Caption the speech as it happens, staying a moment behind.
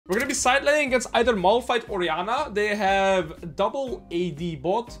We're gonna be side laning against either Malphite or Orianna. They have double AD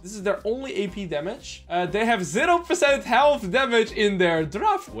bot. This is their only AP damage. They have 0% health damage in their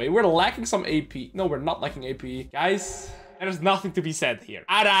draft. Wait, we're lacking some AP. No, we're not lacking AP. Guys, there's nothing to be said here.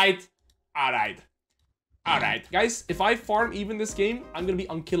 Alright. Guys, if I farm even this game, I'm gonna be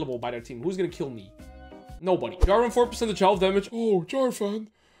unkillable by their team. Who's gonna kill me? Nobody. Jarvan 4% health damage. Oh, Jarvan.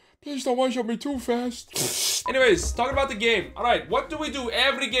 Please don't one-shot me too fast. Anyways, talking about the game. Alright, what do we do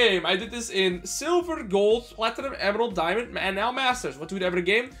every game? I did this in Silver, Gold, Platinum, Emerald, Diamond, and now Masters. What do we do every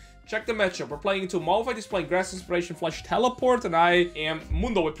game? Check the matchup. We're playing into Malphite. He's playing Grass Inspiration, Flash, Teleport, and I am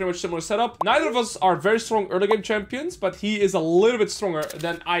Mundo with pretty much similar setup. Neither of us are very strong early game champions, but he is a little bit stronger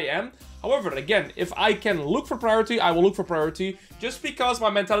than I am. However, again, if I can look for priority, I will look for priority. Just because my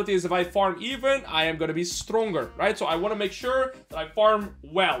mentality is if I farm even, I am going to be stronger, right? So I want to make sure that I farm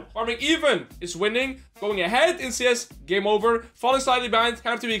well. Farming even is winning. Going ahead in CS, game over. Falling slightly behind,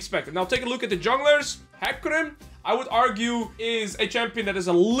 kind of to be expected. Now take a look at the junglers. Hecarim, I would argue, is a champion that is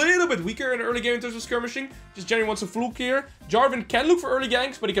a little bit weaker in the early game in terms of skirmishing. Just generally wants a full clear. Jarvan can look for early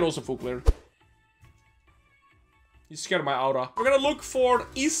ganks, but he can also full clear. He's scared of my aura. We're gonna look for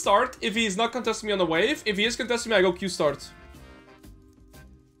E start if he's not contesting me on the wave. If he is contesting me, I go Q start.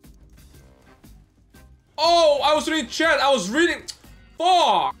 Oh, I was reading chat. I was reading.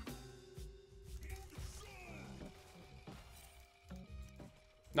 Fuck.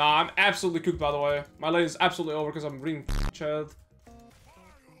 Nah, I'm absolutely cooked, by the way. My lane is absolutely over because I'm reading chat.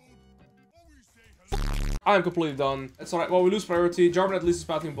 I'm completely done. It's alright. Well, we lose priority. Jarvan at least is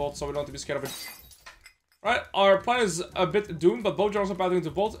battling bot, so we don't have to be scared of it. Right, our plan is a bit doomed, but both Jarvans are battling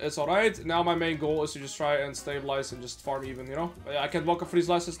into bot. It's alright. Now my main goal is to just try and stabilize and just farm even, you know? But yeah, I can't walk up for these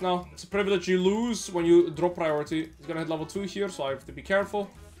lasts now. It's a privilege you lose when you drop priority. He's gonna hit level 2 here, so I have to be careful.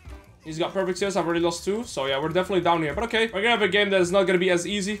 He's got perfect CS. I've already lost 2. So yeah, we're definitely down here. But okay, we're gonna have a game that is not gonna be as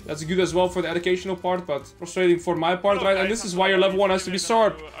easy. That's good as well for the educational part, but frustrating for my part, right? And this is why your level 1 has to be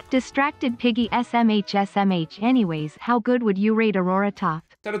sharp. Distracted Piggy SMH. Anyways, how good would you rate Aurora top?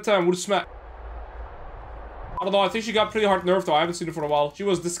 10 out of 10 would smack. I don't know, I think she got pretty hard nerfed though. I haven't seen her for a while. She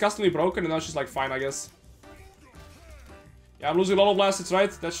was disgustingly broken and now she's like fine, I guess. Yeah, I'm losing a lot of blasts, it's right.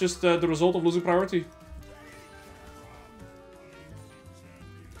 That's just the result of losing priority.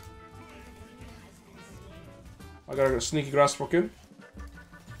 I got a sneaky grass walk in.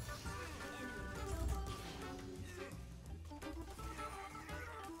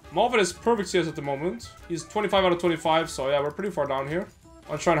 Malphite is perfect CS at the moment. He's 25 out of 25, so yeah, we're pretty far down here.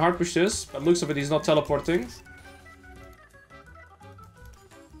 I'll try and hard push this, but looks of it, he's not teleporting.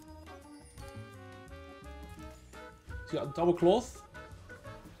 He's got double cloth.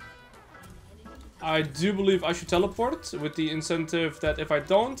 I do believe I should teleport with the incentive that if I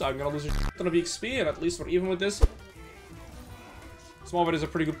don't, I'm gonna lose a ton of XP, and at least we're even with this. Malphite is a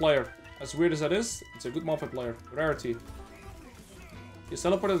pretty good player. As weird as that is, it's a good Malphite player. Rarity. He's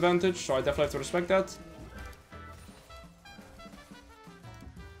teleport advantage, so I definitely have to respect that.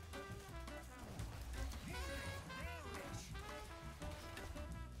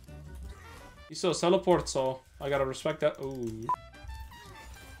 He still teleport, so I gotta respect that. Ooh.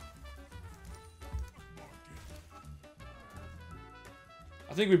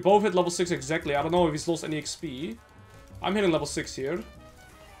 I think we both hit level 6 exactly. I don't know if he's lost any XP. I'm hitting level 6 here.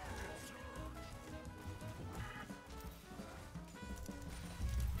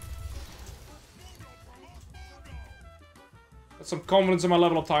 Got some confidence in my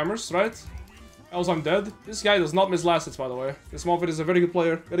level up timers, right? Else I'm dead. This guy does not miss last hits, by the way. This Malphite is a very good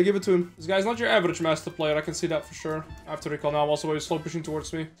player. Gotta give it to him. This guy's not your average master player. I can see that for sure. I have to recall now also where he's slow pushing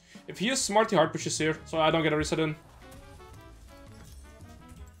towards me. If he is smart, he hard pushes here, so I don't get a reset in.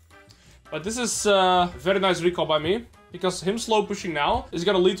 But this is a very nice recall by me, because him slow pushing now is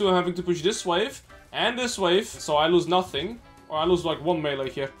gonna lead to him having to push this wave and this wave, so I lose nothing. Or I lose like 1 melee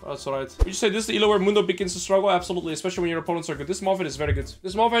here. That's alright. Would you say this is the elo where Mundo begins to struggle? Absolutely, especially when your opponents are good. This Malphite is very good.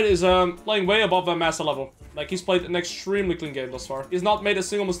 This Malphite is playing way above a master level. Like, he's played an extremely clean game thus far. He's not made a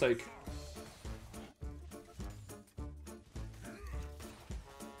single mistake.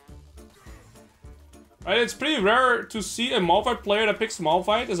 Right, it's pretty rare to see a Malphite player that picks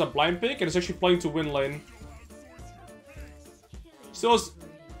Malphite as a blind pick and is actually playing to win lane. Still has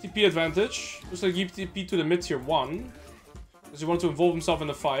TP advantage. Just like give TP to the mid tier 1. Because he wanted to involve himself in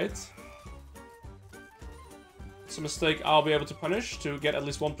the fight. It's a mistake I'll be able to punish to get at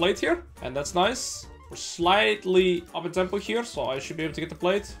least 1 plate here. And that's nice. We're slightly up in tempo here, so I should be able to get the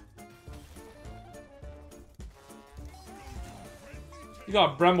plate. He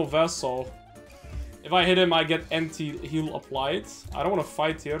got Bramble Vest, so if I hit him, I get anti-heal applied. I don't want to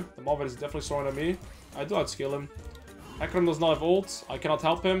fight here. The Malphite is definitely stronger than me. I do outscale him. Hecarim does not have ult. I cannot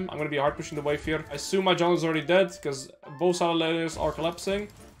help him. I'm going to be hard pushing the wave here. I assume my jungle is already dead because both side layers are collapsing.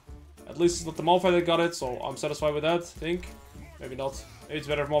 At least it's not the Malphite that got it, so I'm satisfied with that, I think. Maybe not. Maybe it's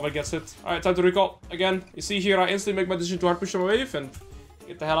better if Malphite gets it. Alright, time to recall. Again, you see here, I instantly make my decision to hard push my wave and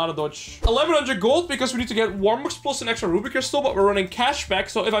get the hell out of dodge. 1100 gold because we need to get Warmux plus an extra Ruby Crystal, but we're running cashback.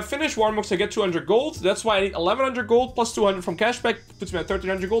 So if I finish Warmux, I get 200 gold. That's why I need 1100 gold plus 200 from cashback. Puts me at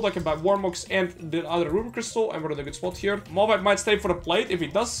 1300 gold. I can buy Warmux and the other Ruby Crystal, and we're in a good spot here. Malphite might stay for the plate. If he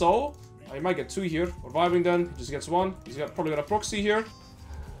does so, he might get 2 here. Reviving then. He just gets 1. He's probably got a proxy here.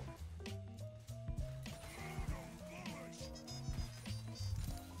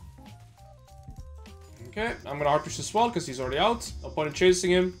 Okay, I'm gonna hard push as well because he's already out. No point in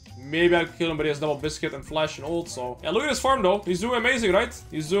chasing him. Maybe I could kill him, but he has double biscuit and flash and ult. So yeah, look at his farm though. He's doing amazing, right?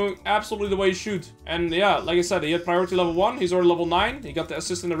 He's doing absolutely the way he should. And yeah, like I said, he had priority level 1. He's already level 9. He got the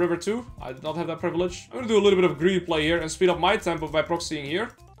assist in the river too. I did not have that privilege. I'm gonna do a little bit of greedy play here and speed up my tempo by proxying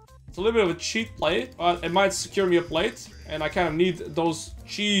here. It's a little bit of a cheat play, but it might secure me a plate. And I kind of need those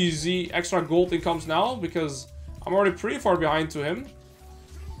cheesy extra gold incomes now because I'm already pretty far behind to him.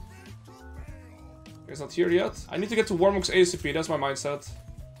 He's not here yet. I need to get to Warmux ASAP. That's my mindset.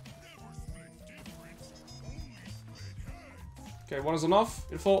 Okay, 1 is enough.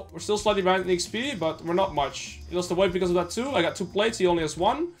 Beautiful. We're still slightly behind in XP, but we're not much. He lost the wave because of that too. I got 2 plates. He only has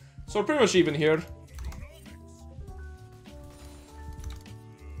 1. So we're pretty much even here.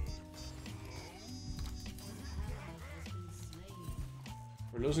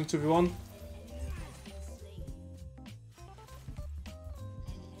 We're losing 2v1.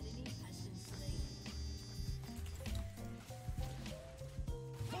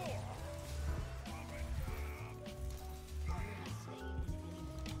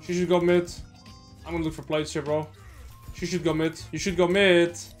 She should go mid. I'm gonna look for plates here, bro. She should go mid. You should go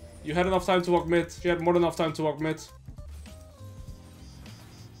mid. You had enough time to walk mid. She had more than enough time to walk mid.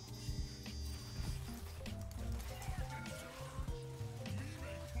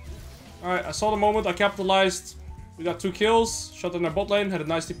 Alright, I saw the moment. I capitalized. We got 2 kills. Shot in their bot lane. Had a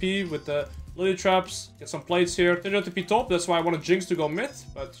nice TP with the lily traps. Get some plates here. Syndra TP top. That's why I wanted Jinx to go mid.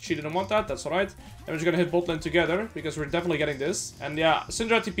 But she didn't want that. That's alright. And we're just gonna hit bot lane together. Because we're definitely getting this. And yeah,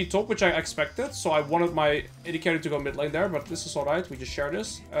 Syndra TP top, which I expected. So I wanted my AD carry to go mid lane there. But this is alright. We just share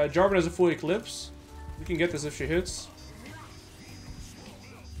this. Jarvan has a full eclipse. We can get this if she hits.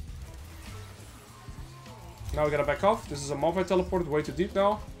 Now we gotta back off. This is a Malphite teleport. Way too deep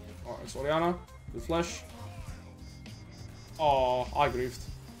now. Oh, it's Orianna. Good flash. Oh, I griefed.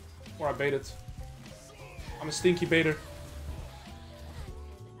 Or I baited. I'm a stinky baiter.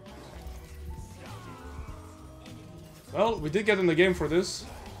 Well, we did get in the game for this.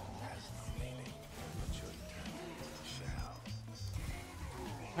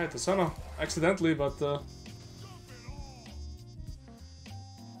 I hit the Senna. Accidentally, but... Well,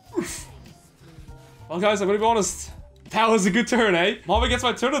 guys, I'm gonna be honest. That was a good turn, eh? Malphite gets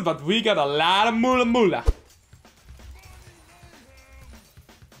my turret, but we got a lot of moolah.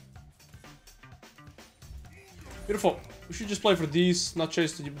 Beautiful. We should just play for these, not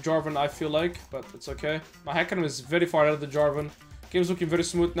chase the Jarvan, I feel like, but it's okay. My Hecarim is very far out of the Jarvan. Game's looking very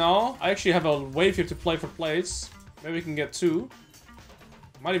smooth now. I actually have a wave here to play for plates. Maybe we can get 2.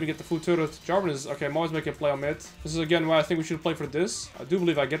 Might even get the full turret. Jarvan is... Okay, I'm always making a play on mid. This is again why I think we should play for this. I do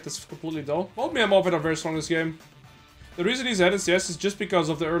believe I get this completely though. Both me and Malphite are very strong this game. The reason he's ahead in CS is just because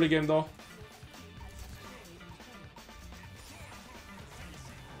of the early game though.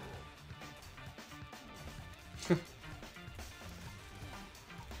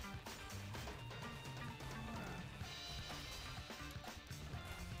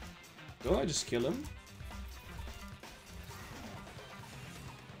 Don't I just kill him?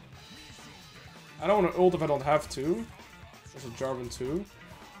 I don't want to ult if I don't have to. There's a Jarvan too.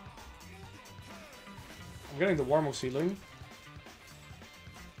 I'm getting the Warmux healing.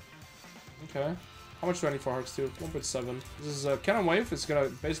 Okay. How much do I need for Hearts 2? 1.7. This is a cannon wave. It's gonna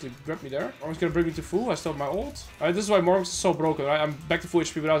basically grab me there. Warmux gonna bring me to full. I still have my ult. Alright, this is why Warmux is so broken, right? I'm back to full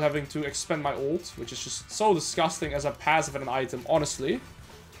HP without having to expend my ult, which is just so disgusting as a passive and an item, honestly.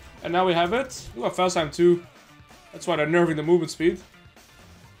 And now we have it. Ooh, a fast time too. That's why they're nerfing the movement speed.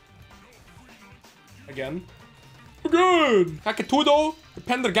 Again. Again! Kaketudo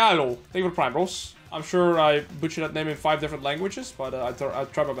Pendergalo. Thank you for Prime, bros. I'm sure I butchered that name in 5 different languages, but I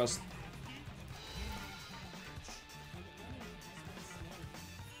try my best.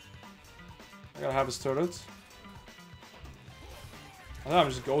 I gotta have his turret. I think I'm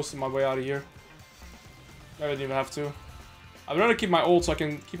just ghosting my way out of here. I didn't even have to. I'd rather keep my ult so I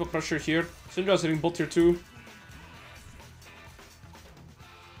can keep up pressure here. Syndra's hitting bot tier 2.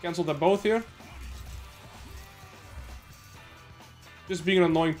 Cancel them both here. Just being an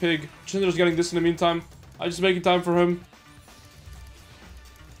annoying pig. Chinder's getting this in the meantime. I'm just making time for him.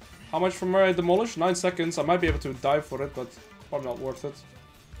 How much from where I demolish? 9 seconds. I might be able to dive for it, but probably not worth it.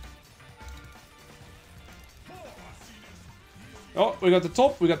 Oh, we got the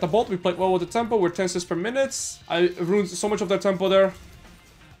top, we got the bot, we played well with the tempo, we're 10 assists per minute. I ruined so much of their tempo there.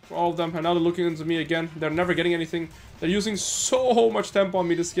 For all of them, and now they're looking into me again. They're never getting anything. They're using so much tempo on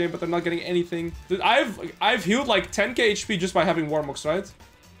me this game, but they're not getting anything. Dude, I've healed like 10k HP just by having Warmokes, right?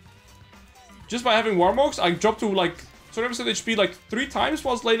 Just by having Warmokes, I dropped to like 20% HP like 3 times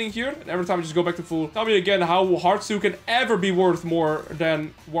whilst laning here, and every time I just go back to full. Tell me again how Hearts 2 can ever be worth more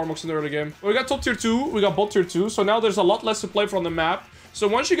than Warmokes in the early game. We got top tier 2, we got bot tier 2, so now there's a lot less to play for on the map. So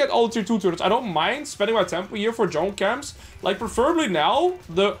once you get all the tier 2 turrets, I don't mind spending my tempo here for jungle camps. Like preferably now,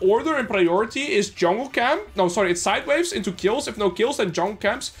 the order and priority is jungle camp. No, sorry, it's side waves into kills. If no kills, then jungle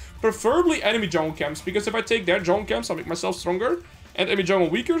camps. Preferably enemy jungle camps, because if I take their jungle camps, I'll make myself stronger. And enemy jungle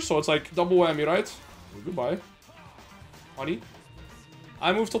weaker, so it's like double whammy, right? Goodbye. Honey.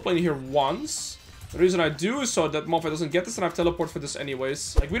 I moved top lane here once. The reason I do is so that Malphite doesn't get this, and I have teleport for this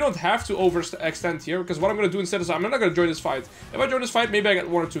anyways. Like, we don't have to overextend here, because what I'm going to do instead is I'm not going to join this fight. If I join this fight, maybe I get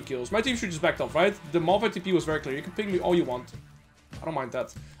 1 or 2 kills. My team should just back off, right? The Malphite TP was very clear. You can ping me all you want. I don't mind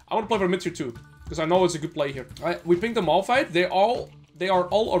that. I want to play for mid tier 2, because I know it's a good play here. All right, we pinged the Malphite. They are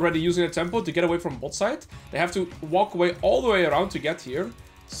all already using a tempo to get away from bot side. They have to walk away all the way around to get here.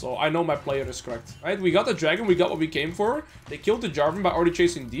 So I know my player is correct. Right, we got the dragon, we got what we came for. They killed the Jarvan by already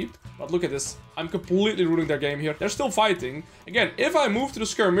chasing deep. But look at this. I'm completely ruining their game here. They're still fighting. Again, if I move to the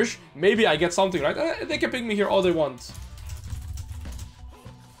skirmish, maybe I get something, right? They can ping me here all they want.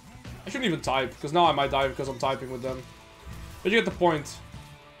 I shouldn't even type, because now I might die because I'm typing with them. But you get the point.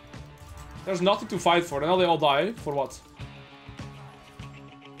 There's nothing to fight for. And now they all die. For what?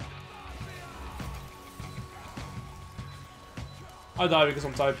 I die because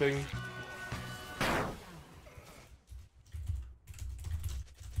I'm typing.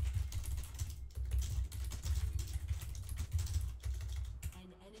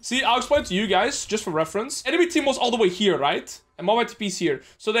 See, I'll explain to you guys, just for reference. Enemy team was all the way here, right? And my TP's here.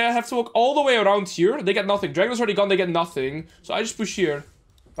 So they have to walk all the way around here. They get nothing. Dragon's already gone, they get nothing. So I just push here.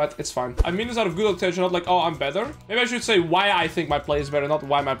 But it's fine. I mean this out of good intention, not like, oh, I'm better. Maybe I should say why I think my play is better, not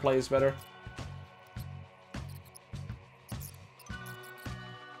why my play is better.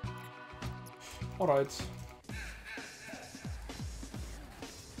 Alright.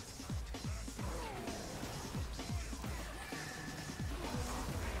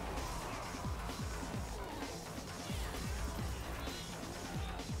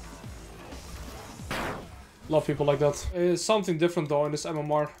 Love people like that. It's something different though in this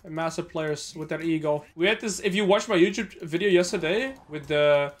MMR. Massive players with their ego. We had this, if you watched my YouTube video yesterday with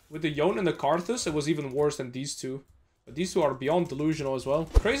the Yone and the Karthus, it was even worse than these two. But these two are beyond delusional as well.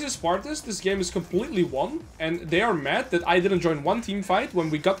 Craziest part is, this game is completely won. And they are mad that I didn't join one team fight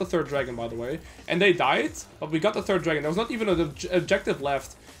when we got the 3rd dragon, by the way. And they died, but we got the 3rd dragon. There was not even an objective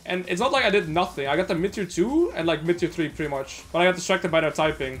left. And it's not like I did nothing. I got the mid tier 2 and like mid tier 3 pretty much. But I got distracted by their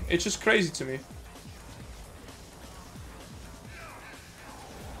typing. It's just crazy to me.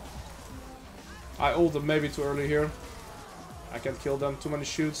 I ult them maybe too early here. I can't kill them. Too many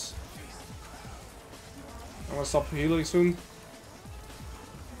shoots. I'm gonna stop healing soon.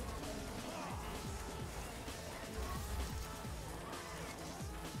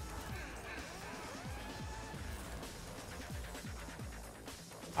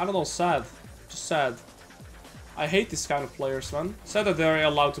 I don't know, sad. Just sad. I hate these kind of players, man. Sad that they're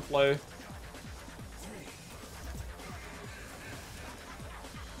allowed to play.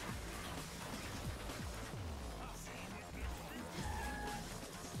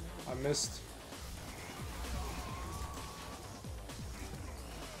 I missed.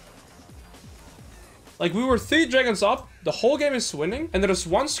 Like, we were 3 dragons up, the whole game is winning, and there is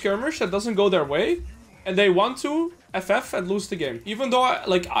one skirmish that doesn't go their way, and they want to FF and lose the game. Even though,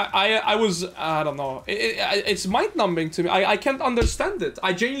 I was, I don't know, it's mind-numbing to me. I can't understand it.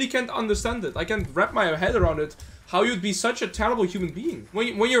 I genuinely can't understand it. I can't wrap my head around it. How you'd be such a terrible human being.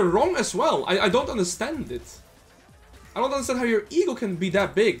 When you're wrong as well, I don't understand it. I don't understand how your ego can be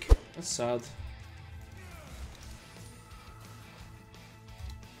that big. That's sad.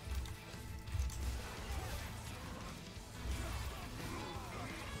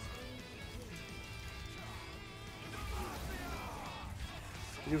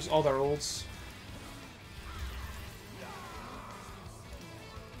 Use all their ults.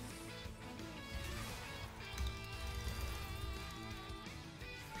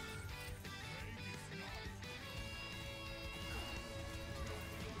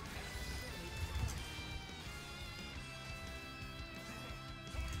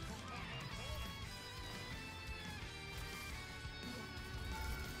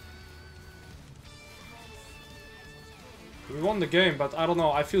 We won the game, but I don't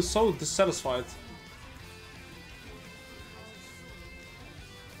know. I feel so dissatisfied.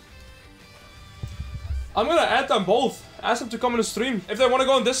 I'm gonna add them both. Ask them to come in the stream. If they want to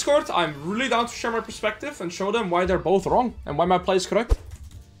go on Discord, I'm really down to share my perspective and show them why they're both wrong and why my play is correct.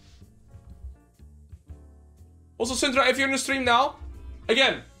 Also, Syndra, if you're in the stream now,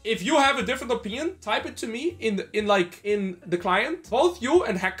 again, if you have a different opinion, type it to me in the client. Both you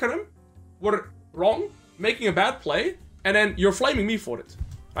and Hackerim were wrong, making a bad play, and then you're flaming me for it,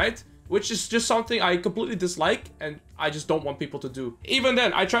 right? Which is just something I completely dislike, and I just don't want people to do. Even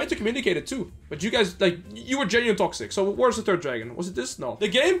then, I tried to communicate it too, but you guys, like, you were genuinely toxic. So where's the third dragon? Was it this? No. The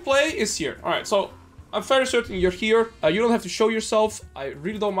gameplay is here. All right, so I'm very certain you're here. You don't have to show yourself. I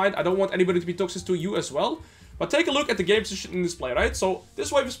really don't mind. I don't want anybody to be toxic to you as well. But take a look at the game position in display, right? So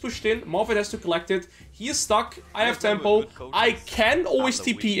this wave is pushed in. Malphite has to collect it. He is stuck. I have tempo. I can always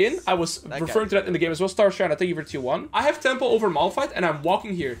TP in. I was referring to that in the game as well. Star Shine, I thank you for tier 1. I have tempo over Malphite, and I'm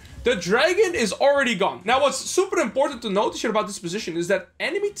walking here. The dragon is already gone. Now, what's super important to notice here about this position is that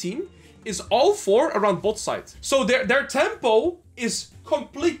enemy team is all 4 around bot side. So their tempo is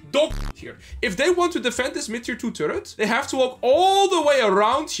complete dog here. If they want to defend this mid tier 2 turret, they have to walk all the way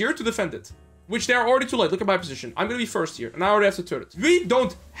around here to defend it. Which they are already too late. Look at my position. I'm going to be first here. And I already have the turret. We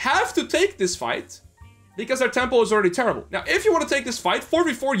don't have to take this fight because our tempo is already terrible. Now, if you want to take this fight,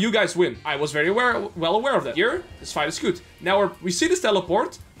 4v4, you guys win. I was very well aware of that. Here, this fight is good. Now, we see this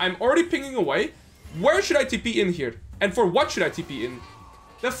teleport. I'm already pinging away. Where should I TP in here? And for what should I TP in?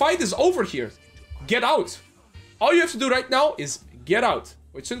 The fight is over here. Get out. All you have to do right now is get out.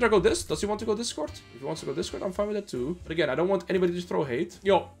 Wait, Syndra go this? Does he want to go Discord? If he wants to go Discord, I'm fine with that too. But again, I don't want anybody to throw hate.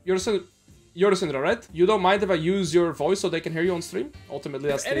 Yo, you're the Syndra, right? You don't mind if I use your voice so they can hear you on stream? Ultimately,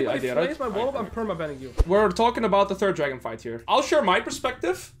 that's the idea, right? My wall, I'm perma-banning you. We're talking about the third dragon fight here. I'll share my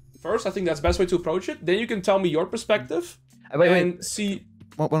perspective first. I think that's the best way to approach it. Then you can tell me your perspective and see...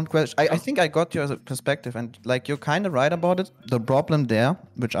 One question. I think I got your perspective, and like you're kind of right about it. The problem there,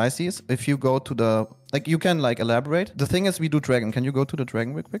 which I see, is if you go to the you can like elaborate. The thing is, we do dragon. Can you go to the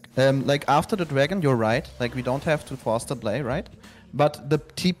dragon real quick? Like after the dragon, you're right. Like we don't have to force the play, right? But the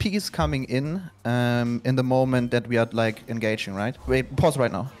TP is coming in the moment that we are like engaging, right? Wait, pause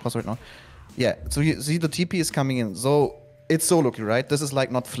right now. Pause right now. Yeah. So you see the TP is coming in. So it's solo queue, right? This is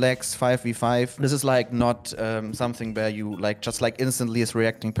like not flex 5v5. This is like not something where you like just like instantly is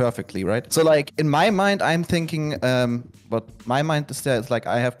reacting perfectly, right? So like in my mind, I'm thinking, what my mind is there is like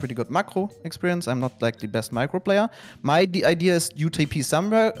I have pretty good macro experience. I'm not like the best micro player. The idea is UTP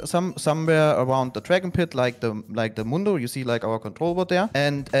somewhere around the dragon pit, like the Mundo. You see like our control board there,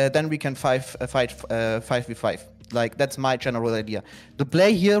 and then we can fight 5v5. Like, that's my general idea. The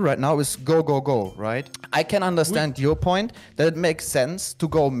play here right now is go, go, go, right? I can understand your point that it makes sense to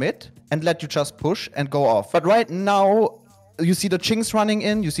go mid and let you just push and go off. But right now, you see the Chinks running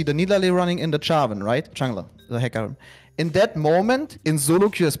in, you see the Nidalee running in, the Jarvan, right? Jungler, the hacker. In that moment, in solo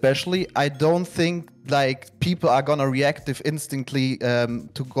queue especially, I don't think like people are gonna reactive instantly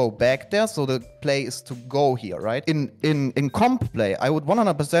to go back there. So the play is to go here, right? In comp play, I would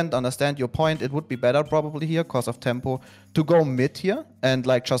 100% understand your point. It would be better probably here because of tempo to go mid here and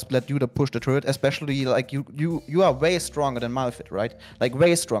like just let you push the turret. Especially like you are way stronger than Malphite, right? Like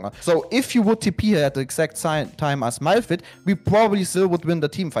way stronger. So if you would TP here at the exact time as Malphite, we probably still would win the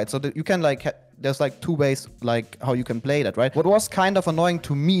team fight. So that you can like there's like 2 ways like how you can play that, right? What was kind of annoying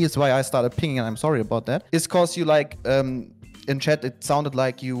to me is why I started pinging, and I'm sorry about that, is because you like in chat it sounded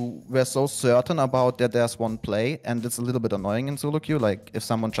like you were so certain about that there's one play, and it's a little bit annoying in solo queue, like if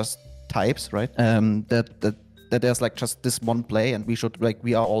someone just types, right? That there's like just this one play and we should like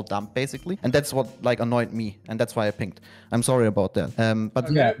we are all dumped basically, and that's what like annoyed me, and that's why I pinged. I'm sorry about that. But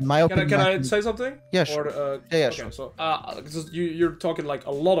okay. Yeah, my opinion. Can I say something? Yeah, sure. Yeah, okay, sure. So you're talking like a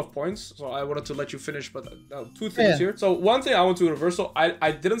lot of points, so I wanted to let you finish, but 2 things here. So one thing I want to reverse. So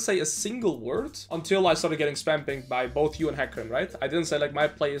I didn't say a single word until I started getting spam pinged by both you and Hackerim, right? I didn't say like my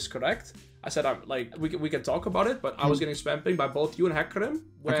play is correct. I said I'm like we can talk about it, but I was getting spam pinged by both you and Hackerim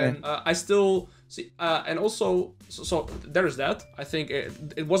when I still see and also so there's that. I think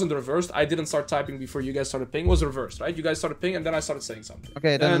it wasn't reversed. I didn't start typing before you guys started ping. It was reversed, right? You guys started ping and then I started saying something.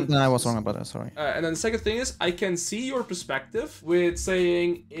 Okay, then I was wrong about that. Sorry. And then the second thing is I can see your perspective with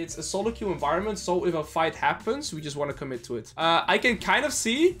saying it's a solo queue environment, so if a fight happens, we just want to commit to it. I can kind of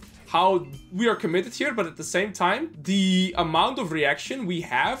see how we are committed here, but at the same time, the amount of reaction we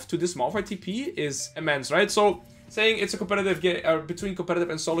have to this Malphite TP is immense, right? So saying it's a competitive game between competitive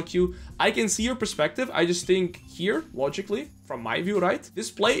and solo queue, I can see your perspective. I just think here, logically, from my view, right,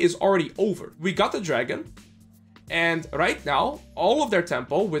 this play is already over. We got the dragon, And right now, all of their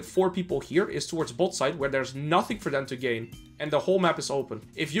tempo with 4 people here is towards bot side where there's nothing for them to gain. And the whole map is open.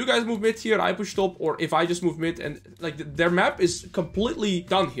 If you guys move mid here, I push top, or if I just move mid, and like their map is completely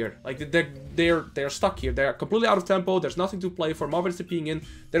done here. Like they're stuck here. They're completely out of tempo. There's nothing to play for. Marvin is TPing in.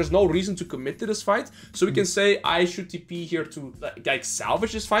 There's no reason to commit to this fight. So we can say I should TP here to like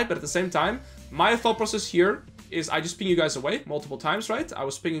salvage this fight, but at the same time, my thought process here is I just ping you guys away multiple times, right? I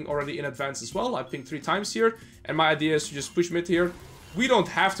was pinging already in advance as well. I pinged 3 times here, and my idea is to just push mid here. We don't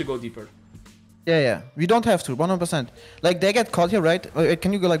have to go deeper. Yeah. We don't have to, 100%. Like, they get caught here, right?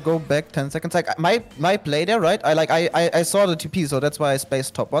 Can you go back 10 seconds? Like, my play there, right? I saw the TP, so that's why I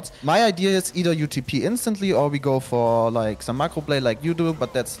spaced top bots. My idea is either you TP instantly or we go for, like, some macro play like you do,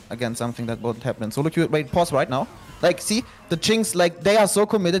 but that's, again, something that won't happen. So look, wait, pause right now. Like, see? The Chinks, like, they are so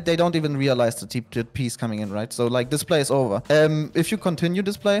committed, they don't even realize the TP is coming in, right? So, like, this play is over. If you continue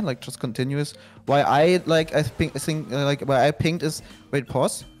this play, like, just continuous, why I pinged is... Wait,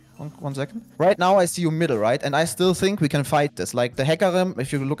 pause. One second. Right now I see you middle, right? And I still think we can fight this. Like the Hecarim,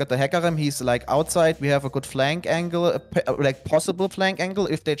 if you look at the Hecarim, he's like outside. We have a good flank angle, like possible flank angle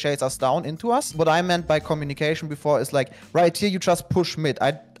if they chase us down into us. What I meant by communication before is like, right here you just push mid.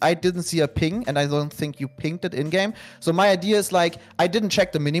 I didn't see a ping, and I don't think you pinged it in-game. So my idea is like, I didn't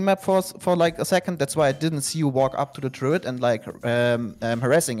check the minimap for like a second. That's why I didn't see you walk up to the turret and like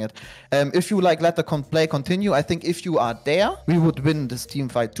harassing it. If you like let the play continue, I think if you are there, we would win this team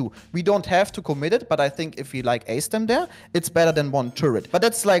fight too. We don't have to commit it, but I think if we like ace them there, it's better than 1 turret. But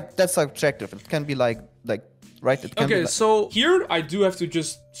that's subjective. It can be like right? It can be okay, so here I do have to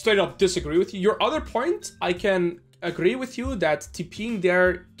just straight up disagree with you. Your other point, I can agree with you that TPing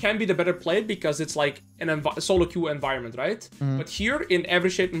there can be the better play because it's like an solo queue environment, right? But here, in every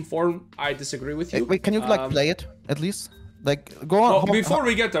shape and form, I disagree with you. Wait, can you like play it at least? Like, go on. No, before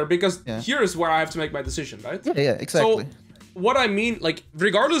we get there, because here is where I have to make my decision, right? Yeah, exactly. So, what I mean, like,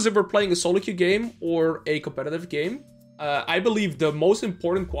 regardless if we're playing a solo queue game or a competitive game, I believe the most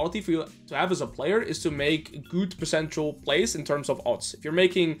important quality for you to have as a player is to make good percentual plays in terms of odds. If you're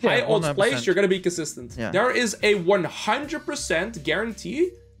making high odds 100%. plays, you're going to be consistent. Yeah. There is a 100%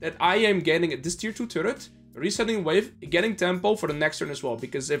 guarantee that I am getting this tier 2 turret, resetting wave, getting tempo for the next turn as well.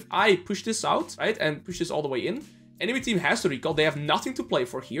 Because if I push this out, right, and push this all the way in, enemy team has to recall. They have nothing to play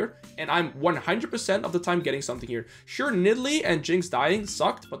for here, and I'm 100% of the time getting something here. Sure, Nidalee and Jinx dying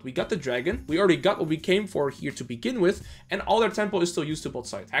sucked, but we got the dragon. We already got what we came for here to begin with, and all their tempo is still used to bot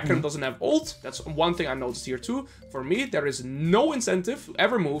side. Hecarim doesn't have ult. That's one thing I noticed here too. For me, there is no incentive to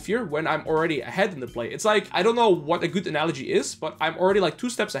ever move here when I'm already ahead in the play. It's like, I don't know what a good analogy is, but I'm already like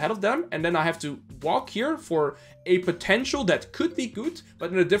 2 steps ahead of them, and then I have to walk here for a potential that could be good,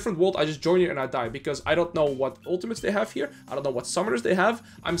 but in a different world, I just join here and I die because I don't know what ultimates they have here. I don't know what summoners they have.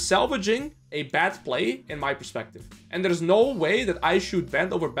 I'm salvaging a bad play in my perspective. And there's no way that I should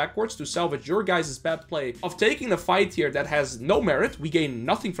bend over backwards to salvage your guys' bad play of taking a fight here that has no merit. We gain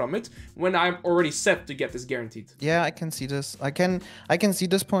nothing from it when I'm already set to get this guaranteed. Yeah, I can see this. I can see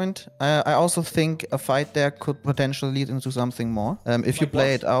this point. I also think a fight there could potentially lead into something more. If you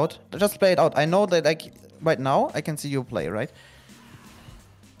play it out, just play it out. I know that like right now I can see you play, right?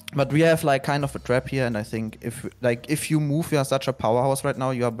 But we have like kind of a trap here, and I think if you move, you are such a powerhouse right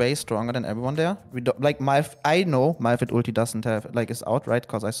now. You are way stronger than everyone there. We don't like I know Malphite ulti doesn't have like is out, right?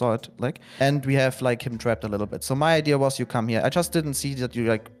 Because I saw it like, and we have like him trapped a little bit. So my idea was you come here. I just didn't see that you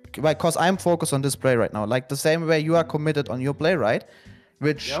like because I'm focused on this play right now. Like the same way you are committed on your play, right?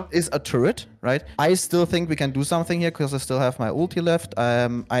 Which is a turret, right? I still think we can do something here because I still have my ulti left.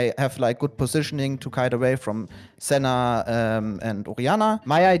 I have like good positioning to kite away from Senna and Orianna.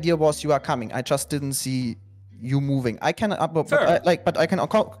 My idea was you are coming. I just didn't see you moving. I can but I can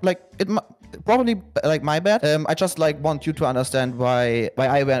like it probably like my bad. I just like want you to understand why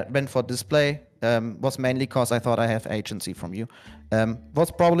I went for display. Was mainly because I thought I have agency from you.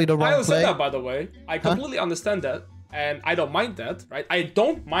 Was probably the wrong play. I said that, by the way. I completely understand that. And I don't mind that, right? I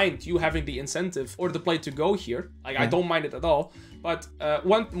don't mind you having the incentive or the play to go here. Like, I don't mind it at all. But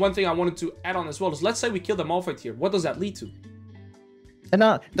one thing I wanted to add on as well is, let's say we kill the Malphite here. What does that lead to? And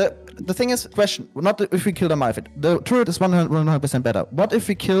the thing is, question, not if we kill the Malphite. The turret is 100% better. What if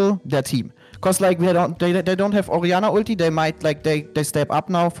we kill their team? Because like they don't have Orianna ulti. They might like they step up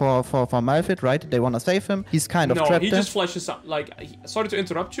now for Malphite, right? They want to save him. He's kind of trapped. No, he just flashes up. Like, sorry to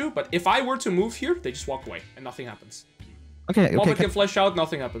interrupt you, but if I were to move here, they just walk away and nothing happens. Okay. Malphite can flash out,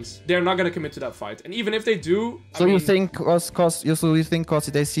 nothing happens. They're not gonna commit to that fight. And even if they do, so you think cause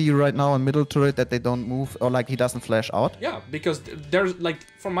they see you right now on middle turret that they don't move or like he doesn't flash out? Yeah, because there's like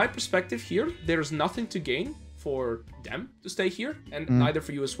from my perspective here, there's nothing to gain for them to stay here, and neither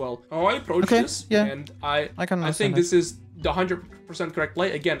for you as well. How I approach this, and I think this is the 100% correct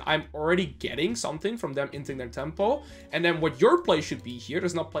play. Again, I'm already getting something from them inting their tempo, and then what your play should be here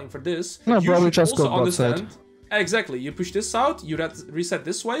is not playing for this. No, you probably should just also go understand. Exactly, you push this out, you reset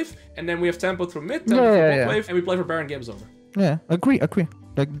this wave, and then we have tempo through mid, tempo through bot wave, and we play for Baron, game's over. Yeah, agree.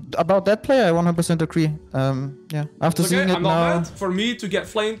 Like, about that play, I 100% agree. Yeah, after seeing it I'm not mad. For me to get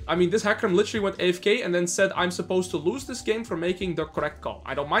flamed, I mean, this hacker literally went AFK and then said I'm supposed to lose this game for making the correct call.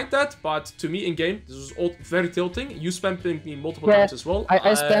 I don't mind that, but to me in game, this was all very tilting. You spam pinged me multiple times as well.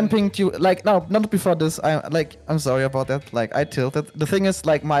 I spam pinged you, like, no, not before this. I'm sorry about that. Like, I tilted. The thing is,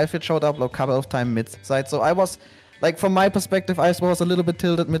 like, my fit showed up a couple of times mid-side, so I was... Like, from my perspective, I was a little bit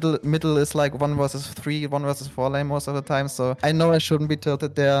tilted. Middle is like 1 versus 3, 1 versus 4 lane most of the time. So I know I shouldn't be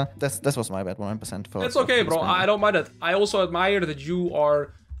tilted there. This was my bad, 100%. It's okay, bro. I don't mind it. I also admire that you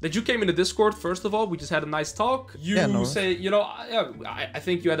came in the Discord, first of all. We just had a nice talk. You say, you know, I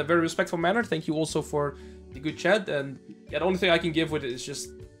think you had a very respectful manner. Thank you also for the good chat. And yeah, the only thing I can give with it is just...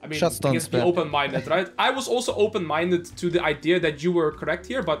 I mean, I guess be open-minded, right? I was also open-minded to the idea that you were correct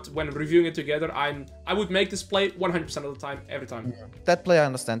here, but when reviewing it together, I would make this play 100% of the time, every time. That play I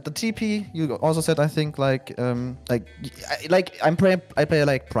understand. The TP, you also said, I think, like I play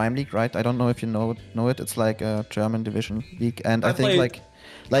like Prime League, right? I don't know if you know it. It's like a German division league, and I think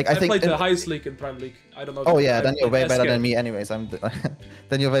I played the highest league in Prime League. I don't know. Oh yeah, then you're way better than me anyways.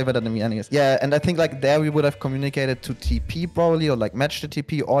 Then you're way better than me anyways. Yeah, and I think like there we would have communicated to TP probably, or like match the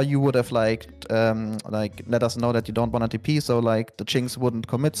TP, or you would have like let us know that you don't want a TP, so like the Jinx wouldn't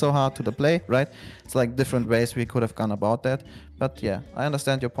commit so hard to the play, right? It's like different ways we could have gone about that. But yeah, I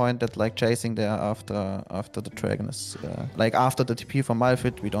understand your point that like chasing there after the dragon is like after the TP for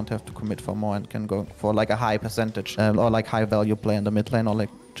Malphite, we don't have to commit for more and can go for like a high percentage or like high value play in the mid lane, or like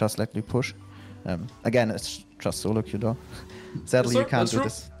just let me push. Again, it's just solo queue though. Sadly, you can't do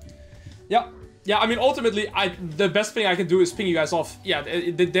this. Yeah, I mean, ultimately, the best thing I can do is ping you guys off. Yeah,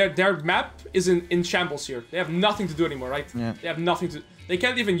 their map is in shambles here. They have nothing to do anymore, right? Yeah. They have nothing to... They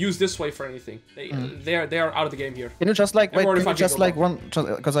can't even use this way for anything. They are out of the game here. Can you just like, wait, can you just like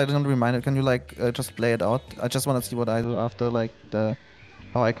because I didn't remind it, can you like just play it out? I just want to see what I do after like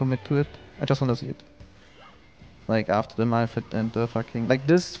how I commit to it. I just want to see it. Like after the Malphite and the fucking... Like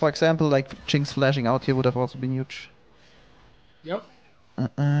this, for example, like Jinx flashing out here would have also been huge. Yep.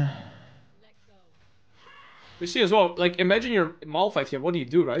 We see as well, like imagine you're Malphite here, what do you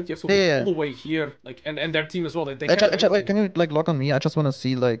do, right? You have to go all the way here, like, and their team as well. They wait, can you like log on me? I just want to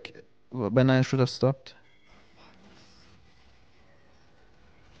see like when I should have stopped.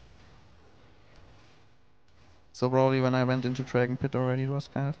 So probably when I went into Dragon Pit already, it was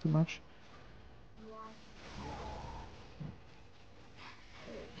kind of too much.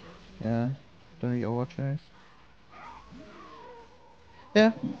 Yeah, don't be overchase.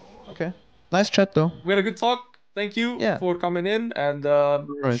 Yeah, okay. Nice chat though. We had a good talk. Thank you for coming in, and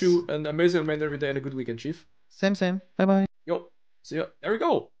wish you an amazing remainder of your day and a good weekend, Chief. Same. Bye bye. Yo, see ya. There we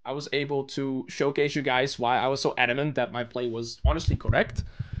go. I was able to showcase you guys why I was so adamant that my play was honestly correct.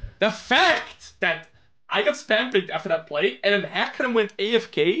 The fact that I got spam picked after that play, and then Hackram went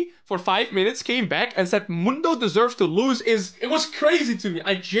AFK for 5 minutes, came back, and said Mundo deserves to lose it was crazy to me.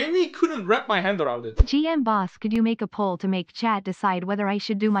 I genuinely couldn't wrap my hand around it. GM boss, could you make a poll to make chat decide whether I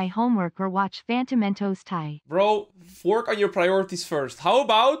should do my homework or watch Phantomentos tie? Bro, work on your priorities first. How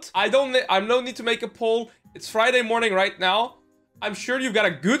about, I no need to make a poll. It's Friday morning right now. I'm sure you've got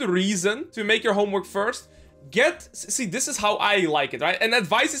a good reason to make your homework first. See, this is how I like it, right? And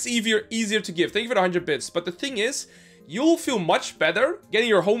advice is easier to give. Thank you for the 100 bits. But the thing is, you'll feel much better getting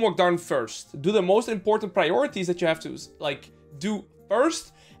your homework done first. Do the most important priorities that you have to, like, do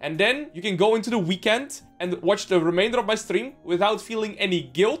first. And then you can go into the weekend and watch the remainder of my stream without feeling any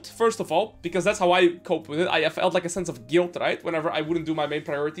guilt, first of all, because that's how I cope with it. I felt like a sense of guilt, right? Whenever I wouldn't do my main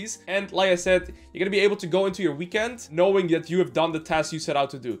priorities. And like I said, you're going to be able to go into your weekend knowing that you have done the task you set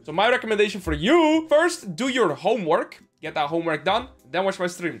out to do. So my recommendation for you, first, do your homework. Get that homework done, then watch my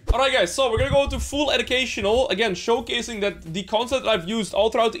stream. Alright guys, so we're gonna go into full educational, again, showcasing that the concept I've used all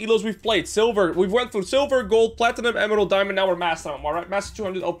throughout the elos we've played. Silver, we've went through silver, gold, platinum, emerald, diamond, now we're master, alright? Master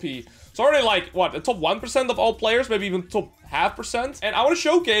 200 LP. It's already like, what, the top 1% of all players, maybe even top 0.5%. And I want to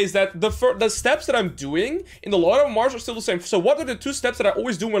showcase that the steps that I'm doing in the Lord of Mars are still the same. So what are the 2 steps that I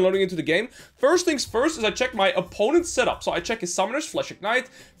always do when loading into the game? First things first is I check my opponent's setup. So I check his summoners, Flesh Ignite,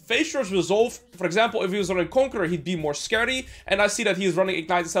 Phase Rush Resolve. For example, if he was running Conqueror, he'd be more scary. And I see that he's running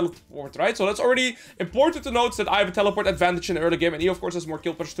Ignite and Teleport, right? So that's already important to note that I have a teleport advantage in the early game. And he, of course, has more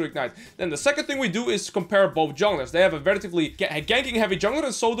kill pressure to Ignite. Then the second thing we do is compare both junglers. They have a relatively ganking heavy jungler,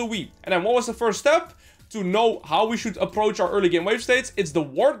 and so do we. And then what was the first step? to know how we should approach our early game wave states. It's the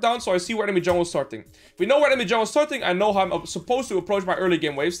ward down, so I see where enemy jungle is starting. If we know where enemy jungle is starting, I know how I'm supposed to approach my early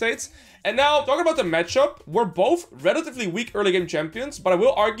game wave states. And now, talking about the matchup, we're both relatively weak early game champions, but I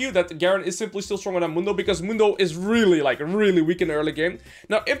will argue that Garen is simply still stronger than Mundo because Mundo is really, like, really weak in the early game.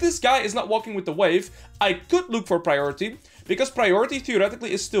 Now, if this guy is not walking with the wave, I could look for priority, because priority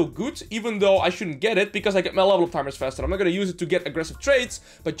theoretically is still good, even though I shouldn't get it because I get my level up timers faster. I'm not going to use it to get aggressive trades,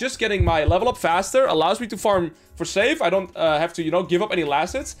 but just getting my level up faster allows me to farm for safe. I don't have to, you know, give up any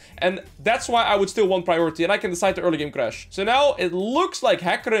last hits, and that's why I would still want priority, and I can decide to early game crash. So now it looks like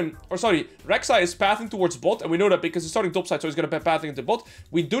Hecarim, or sorry, Rek'Sai is pathing towards bot, and we know that because he's starting topside, so he's going to be pathing into bot.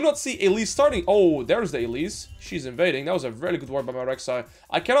 We do not see Elise starting. Oh, there's the Elise. She's invading. That was a really good ward by my Rek'Sai.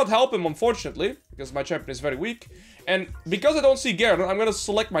 I cannot help him, unfortunately, because my champion is very weak. And because I don't see Garen, I'm going to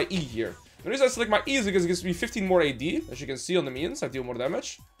select my E here. The reason I select my E is because it gives me 15 more AD. As you can see on the minions, I deal more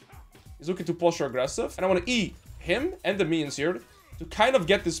damage. He's looking to posture aggressive. And I want to E him and the minions here to kind of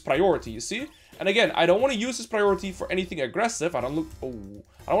get this priority, you see? And again, I don't want to use this priority for anything aggressive. I don't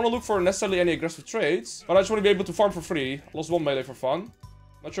want to look for necessarily any aggressive trades, but I just want to be able to farm for free. I lost one melee for fun.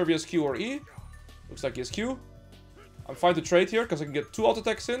 Not sure if he has Q or E. Looks like he has Q. I'm fine to trade here because I can get 2 auto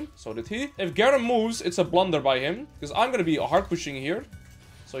attacks in. So did he. If Garen moves, it's a blunder by him because I'm going to be hard pushing here.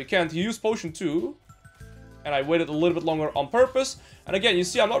 So he can't. He used potion too. And I waited a little bit longer on purpose. And again, you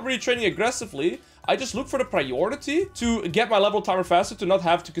see, I'm not really trading aggressively. I just look for the priority to get my level timer faster to not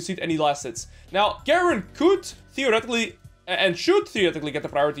have to concede any last hits. Now, Garen could theoretically and should theoretically get the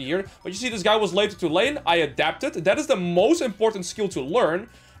priority here. But you see, this guy was later to lane. I adapted. That is the most important skill to learn,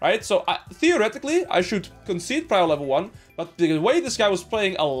 right? So theoretically, I should concede prior level 1. But the way this guy was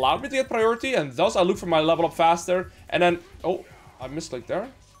playing allowed me to get priority. And thus, I look for my level up faster. And then, oh, I misclicked there.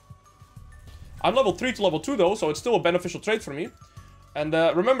 I'm level 3 to level 2 though, so it's still a beneficial trade for me. And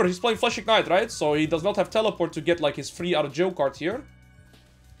remember, he's playing Flesh Ignite, right? So he does not have teleport to get like his free out of jail card here.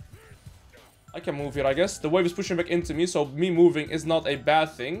 I can move here, I guess. The wave is pushing back into me, so me moving is not a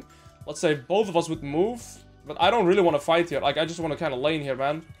bad thing. Let's say both of us would move, but I don't really want to fight here. Like, I just want to kind of lane here,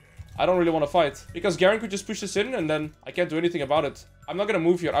 man. I don't really want to fight. Because Garen could just push this in, and then I can't do anything about it. I'm not going to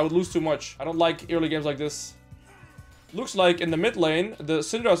move here. I would lose too much. I don't like early games like this. Looks like in the mid lane, the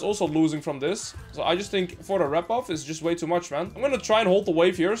Syndra is also losing from this. So I just think for the rep-off is just way too much, man. I'm going to try and hold the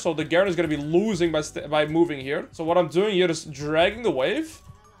wave here. So the Garen is going to be losing by moving here. So what I'm doing here is dragging the wave.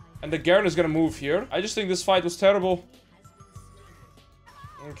 And the Garen is going to move here. I just think this fight was terrible.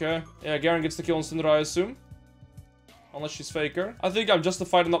 Okay. Yeah, Garen gets the kill on Syndra, I assume. Unless she's faker. I think I'm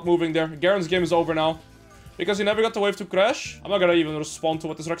justified in not moving there. Garen's game is over now. Because he never got the wave to crash. I'm not gonna even respond to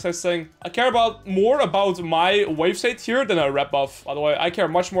what this Rek'Sai is saying. I care more about my wave state here than a rep buff. By the way, I care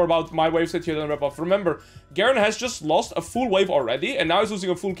much more about my wave state here than a rep buff. Remember, Garen has just lost a full wave already, and now he's losing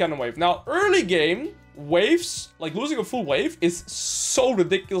a full cannon wave. Now, early game, waves, like losing a full wave, is so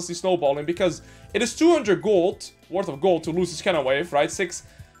ridiculously snowballing because it is 200 gold, worth of gold, to lose this cannon wave, right? 7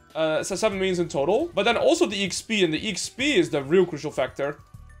 minions in total. But then also the EXP, and the EXP is the real crucial factor.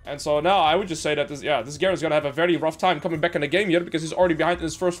 And so now I would just say that this Garen's gonna have a very rough time coming back in the game here because he's already behind in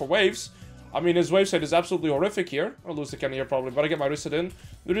his first 4 waves. I mean, his wave set is absolutely horrific here. I'll lose the cannon here probably, but I get my reset in.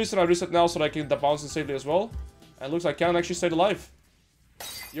 The reason I reset now so that I can bounce in safely as well. And it looks like cannon actually stayed alive.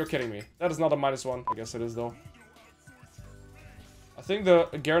 You're kidding me. That is not a -1. I guess it is though. I think the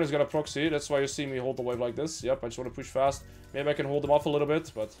Garen is gonna proxy. That's why you see me hold the wave like this. Yep, I just want to push fast. Maybe I can hold him off a little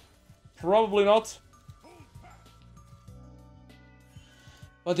bit, but probably not.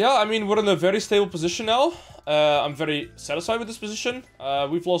 But yeah, I mean, we're in a very stable position now. I'm very satisfied with this position.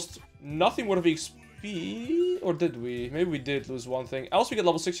 We've lost nothing worth of XP. Or did we? Maybe we did lose one thing. Else we get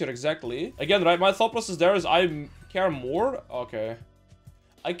level 6 here exactly. Again, right, my thought process there is I care more. Okay.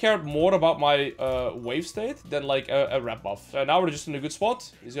 I cared more about my wave state than like a rep buff. Now we're just in a good spot.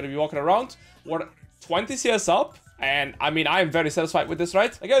 He's going to be walking around. We're 20 CS up. And, I mean, I am very satisfied with this,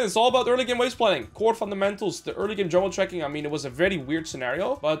 right? Again, it's all about early game waves planning. Core fundamentals, the early game jungle tracking. I mean, it was a very weird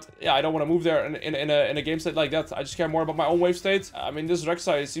scenario. But, yeah, I don't want to move there in a game state like that. I just care more about my own wave state. I mean, this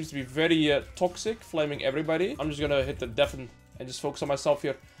Rek'Sai seems to be very toxic, flaming everybody. I'm just going to hit the deafen and just focus on myself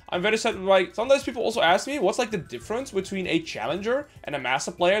here. I'm very sad, like, sometimes people also ask me, what's, like, the difference between a challenger and a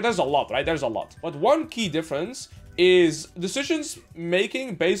master player? There's a lot, right? There's a lot. But one key difference is decisions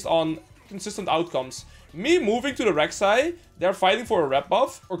making based on consistent outcomes. Me moving to the Rek'Sai, they're fighting for a rep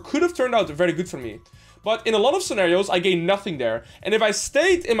buff, or could have turned out very good for me. But in a lot of scenarios, I gain nothing there. And if I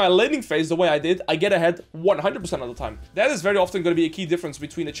stayed in my laning phase the way I did, I get ahead 100% of the time. That is very often going to be a key difference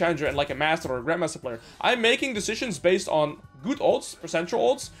between a challenger and like a master or a grandmaster player. I'm making decisions based on good odds,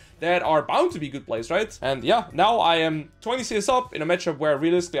 percentile odds, that are bound to be good plays, right? And yeah, now I am 20 CS up in a matchup where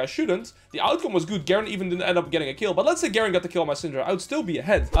realistically I shouldn't. The outcome was good. Garen even didn't end up getting a kill. But let's say Garen got the kill on my Syndra. I would still be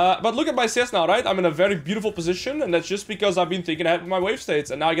ahead. But look at my CS now, right? I'm in a very beautiful position. And that's just because I've been thinking ahead with my wave states.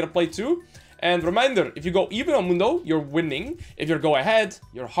 And now I get to play 2. And reminder, if you go even on Mundo, you're winning. If you go ahead,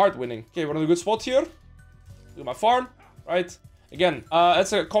 you're hard winning. Okay, we're in a good spot here. Do my farm, right? Again,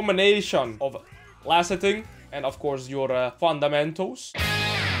 it's a combination of last hitting and of course your fundamentals.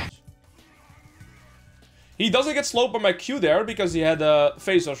 He doesn't get slowed by my Q there because he had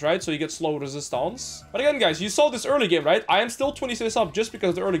phasers, right? So he gets slow resistance. But again, guys, you saw this early game, right? I am still 20 CS up just because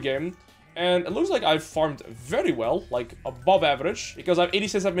of the early game. And it looks like I've farmed very well, like above average, because I have 80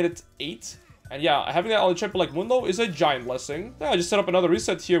 CS at minute 8. And yeah, having that on the champion like Mundo is a giant blessing. Yeah, I just set up another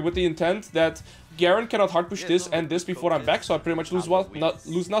reset here with the intent that Garen cannot hard push this and this before I'm back, so I pretty much lose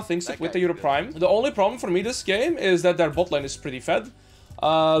nothing with the Euro Prime. The only problem for me this game is that their bot lane is pretty fed.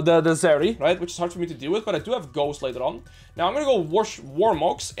 The Zeri, right, which is hard for me to deal with, but I do have Ghost later on. Now I'm gonna go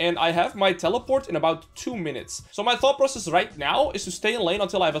Warmox, and I have my teleport in about 2 minutes. So my thought process right now is to stay in lane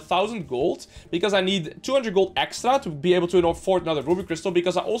until I have 1,000 gold, because I need 200 gold extra to be able to afford another Ruby Crystal,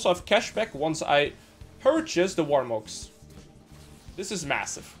 because I also have cashback once I purchase the Warmox. This is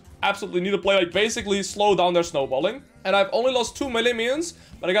massive. Absolutely need to play, like, basically slow down their snowballing. And I've only lost 2 melee minions,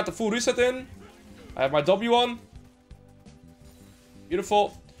 but I got the full reset in. I have my W on.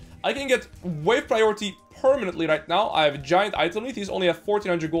 Beautiful. I can get wave priority permanently right now. I have a giant item lead. He's only have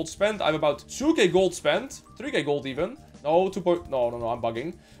 1,400 gold spent. I have about 2k gold spent. 3k gold even. No, no, I'm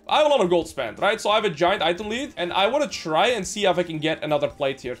bugging. I have a lot of gold spent, right? So I have a giant item lead. And I want to try and see if I can get another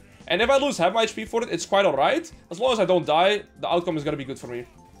plate here. And if I lose half my HP for it, it's quite alright. As long as I don't die, the outcome is going to be good for me.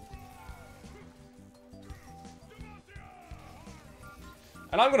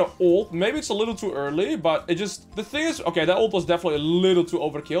 And I'm gonna ult. Maybe it's a little too early, but it just... The thing is... Okay, that ult was definitely a little too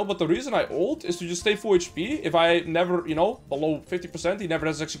overkill, but the reason I ult is to just stay full HP. If I never, you know, below 50%, he never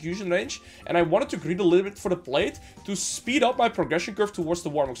has execution range. And I wanted to greed a little bit for the plate to speed up my progression curve towards the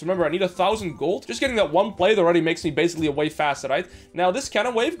Warmox. Remember, I need 1,000 gold. Just getting that one plate already makes me basically a wave faster, right? Now, this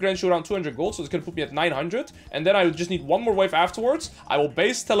cannon wave grants you around 200 gold, so it's gonna put me at 900. And then I just need one more wave afterwards. I will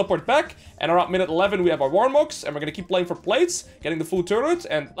base teleport back, and around minute 11, we have our Warmox, and we're gonna keep playing for plates, getting the full turret.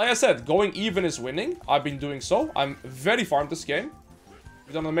 And like I said, going even is winning. I've been doing so. I'm very farmed this game.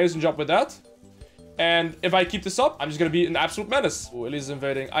 We've done an amazing job with that. And if I keep this up, I'm just going to be an absolute menace. Oh, Elise is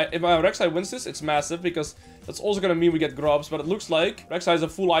invading. If my Rek'Sai wins this, it's massive because that's also going to mean we get grubs. But it looks like Rek'Sai has a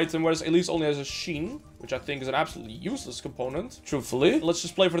full item, whereas Elise only has a Sheen, which I think is an absolutely useless component, truthfully. Let's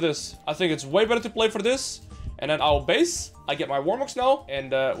just play for this. I think it's way better to play for this. And then I'll base. I get my Warmox now.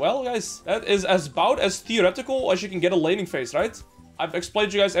 And, well, guys, that is about as theoretical as you can get a laning phase, right? I've explained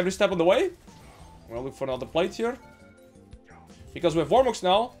to you guys every step on the way. I'm gonna look for another plate here. Because we have Warmox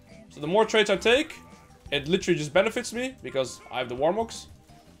now. So the more trades I take, it literally just benefits me. Because I have the Warmox.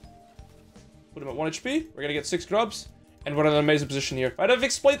 Put him at 1 HP. We're gonna get 6 grubs. And we're in an amazing position here. Right, I've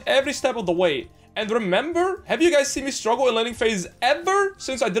explained every step of the way. And remember, have you guys seen me struggle in laning phase ever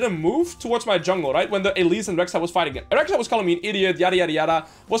since I didn't move towards my jungle, right? When the Elise and Rek'Sai was fighting it. Rek'Sai was calling me an idiot, yada, yada, yada,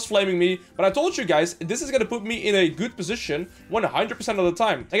 was flaming me. But I told you guys, this is going to put me in a good position 100% of the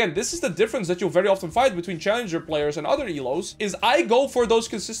time. Again, this is the difference that you'll very often find between challenger players and other elos, is I go for those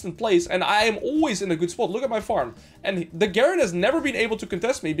consistent plays, and I am always in a good spot. Look at my farm. And the Garen has never been able to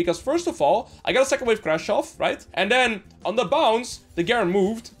contest me because, first of all, I got a second wave crash off, right? And then, on the bounce, the Garen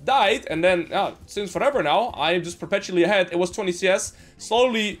moved, died, and then, since forever now, I am just perpetually ahead. It was 20 CS,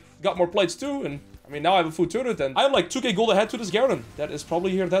 slowly got more plates too, and I mean, now I have a full turret, and I'm like 2k gold ahead to this Garen. That is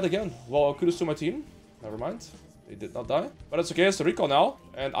probably here dead again. Well, kudos to my team. Never mind. They did not die. But it's okay, it's a recall now,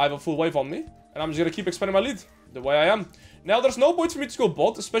 and I have a full wave on me, and I'm just gonna keep expanding my lead the way I am. Now, there's no point for me to go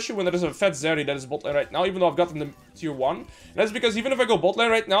bot, especially when there is a fat Zeri that is bot lane right now, even though I've gotten the tier 1. And that's because even if I go bot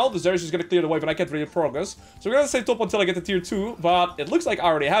lane right now, the Zeri is just going to clear the wave and I can't really progress. So we're going to stay top until I get to tier 2, but it looks like I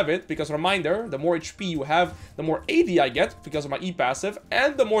already have it, because reminder, the more HP you have, the more AD I get because of my E passive,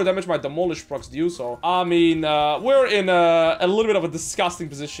 and the more damage my Demolish procs do. So, I mean, we're in a little bit of a disgusting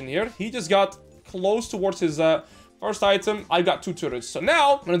position here. He just got close towards his first item. I got 2 turrets. So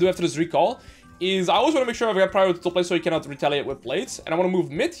now, I'm going to do after this recall is I always want to make sure I've got priority to top lane so he cannot retaliate with plates. And I want to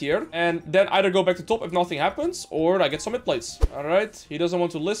move mid here and then either go back to top if nothing happens, or I get some mid plates. Alright, he doesn't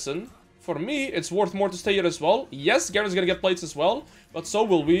want to listen. For me, it's worth more to stay here as well. Yes, Garen's going to get plates as well, but so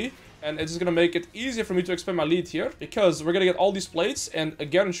will we. And it's just going to make it easier for me to expand my lead here, because we're going to get all these plates and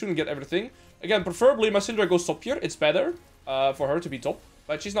Garen shouldn't get everything. Again, preferably my Syndra goes top here. It's better for her to be top.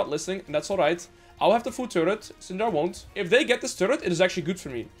 But she's not listening, and that's alright. I'll have the food turret. Syndra won't. If they get this turret, it is actually good for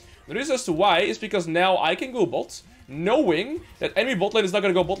me. The reason as to why is because now I can go bot, knowing that enemy bot lane is not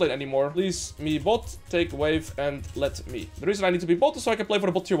going to go bot lane anymore. Please, me bot, take wave, and let me. The reason I need to be bot is so I can play for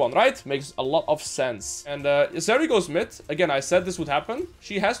the bot tier 1, right? Makes a lot of sense. And Zeri goes mid. Again, I said this would happen.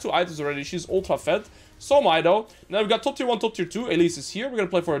 She has 2 items already. She's ultra fed. So am I, though. Now we've got top tier 1, top tier 2. Alois is here. We're going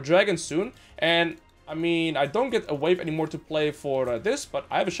to play for a dragon soon. And I mean, I don't get a wave anymore to play for this, but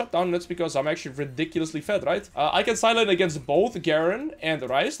I have a shutdown, and that's because I'm actually ridiculously fed, right? I can silent against both Garen and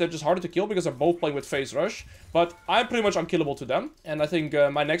Ryze. They're just harder to kill because they're both playing with phase rush, but I'm pretty much unkillable to them. And I think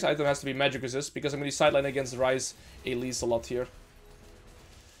my next item has to be magic resist because I'm going to sideline against Ryze Alois a lot here.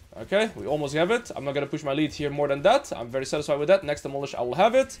 Okay, we almost have it. I'm not going to push my lead here more than that. I'm very satisfied with that. Next demolish, I will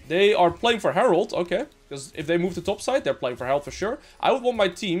have it. They are playing for Herald, okay. Because if they move to top side, they're playing for Herald for sure. I would want my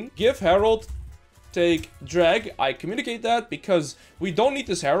team give Herald, take drag. I communicate that because we don't need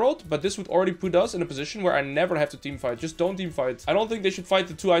this Herald, but this would already put us in a position where I never have to team fight. Just don't team fight. I don't think they should fight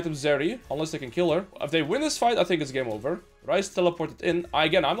the 2 items Zeri unless they can kill her. If they win this fight, I think it's game over. Ryze teleported in.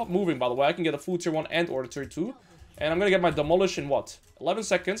 Again, I'm not moving, by the way. I can get a full tier 1 and or tier 2. And I'm gonna get my demolish in what? 11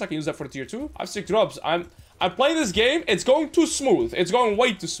 seconds. I can use that for the tier 2. I have 6 drops. I'm playing this game. It's going too smooth. It's going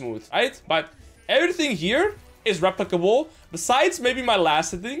way too smooth, right? But everything here is replicable. Besides maybe my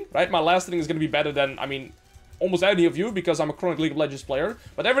last hitting, right? My last hitting is going to be better than, I mean, almost any of you because I'm a chronic League of Legends player.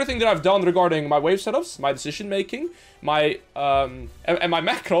 But everything that I've done regarding my wave setups, my decision making, my and my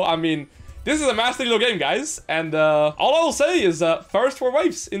macro, I mean, this is a master Elo game, guys. And all I will say is first 4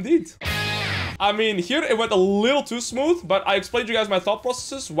 waves, indeed. I mean, here it went a little too smooth, but I explained to you guys my thought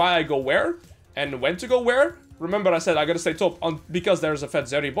processes, why I go where and when to go where. Remember, I said I gotta stay top because there's a fed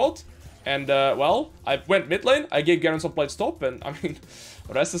Zeri bot. And, well, I went mid lane, I gave Garen some plates top, and, I mean,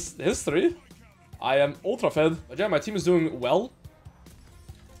 the rest is history. I am ultra fed. But yeah, my team is doing well.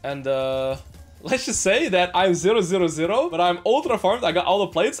 And, let's just say that I'm 0-0-0, but I'm ultra farmed, I got all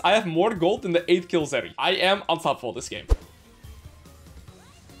the plates, I have more gold than the 8 kill Zeri. I am unstoppable this game.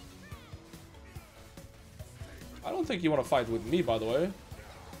 I don't think you want to fight with me, by the way.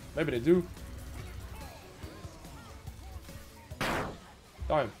 Maybe they do.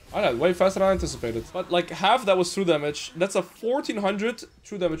 Damn, I got way faster than I anticipated. But like half that was true damage. That's a 1400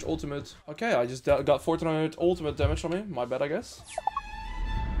 true damage ultimate. Okay, I just got 1400 ultimate damage on me. My bad, I guess.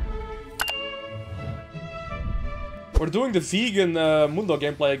 We're doing the vegan Mundo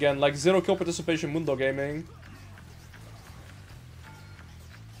gameplay again. Like 0 kill participation Mundo gaming.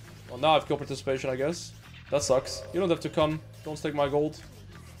 Well, now I have kill participation, I guess. That sucks. You don't have to come. Don't take my gold.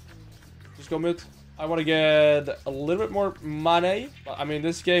 Just go mid. I want to get a little bit more money. But, I mean,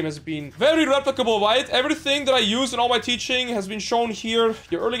 this game has been very replicable, right? Everything that I use in all my teaching has been shown here.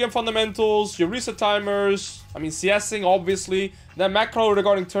 Your early game fundamentals, your reset timers. I mean, CSing, obviously. Then macro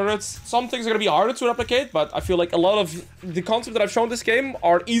regarding turrets. Some things are going to be harder to replicate, but I feel like a lot of the concepts that I've shown this game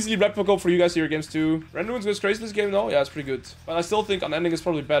are easily replicable for you guys in your games too. Renderings goes crazy this game, though. Yeah, it's pretty good. But I still think unending is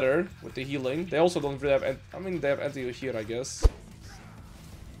probably better with the healing. They also don't really have... I mean, they have anti here, I guess.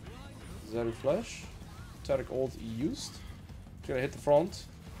 Zeri flash. Tarek ult used. Gonna hit the front.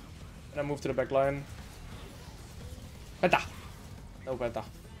 And I move to the back line. Penta! No penta.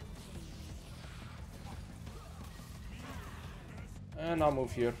 And I'll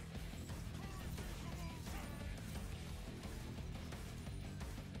move here.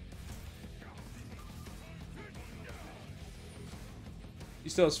 He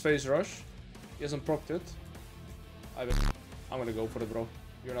still has phase rush. He hasn't procced it. I'm gonna go for it, bro.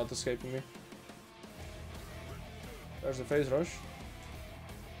 You're not escaping me. There's the phase rush.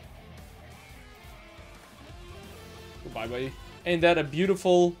 Goodbye, buddy. Ain't that a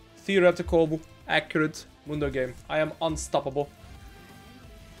beautiful, theoretical, accurate Mundo game? I am unstoppable.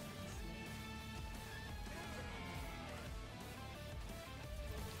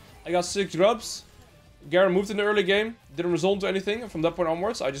 I got 6 grubs. Garen moved in the early game. Didn't result into anything. From that point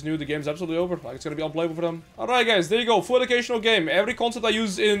onwards, I just knew the game's absolutely over. Like, it's gonna be unplayable for them. Alright, guys. There you go. Full educational game. Every concept I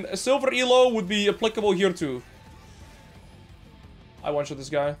use in a silver elo would be applicable here too. I one-shot this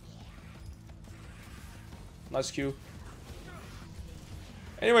guy. Nice Q.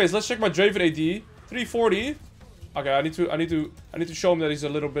 Anyways, let's check my Draven AD. 340. Okay, I need to show him that he's a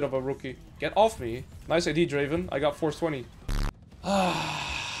little bit of a rookie. Get off me. Nice AD, Draven. I got 420.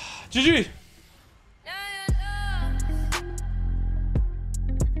 GG.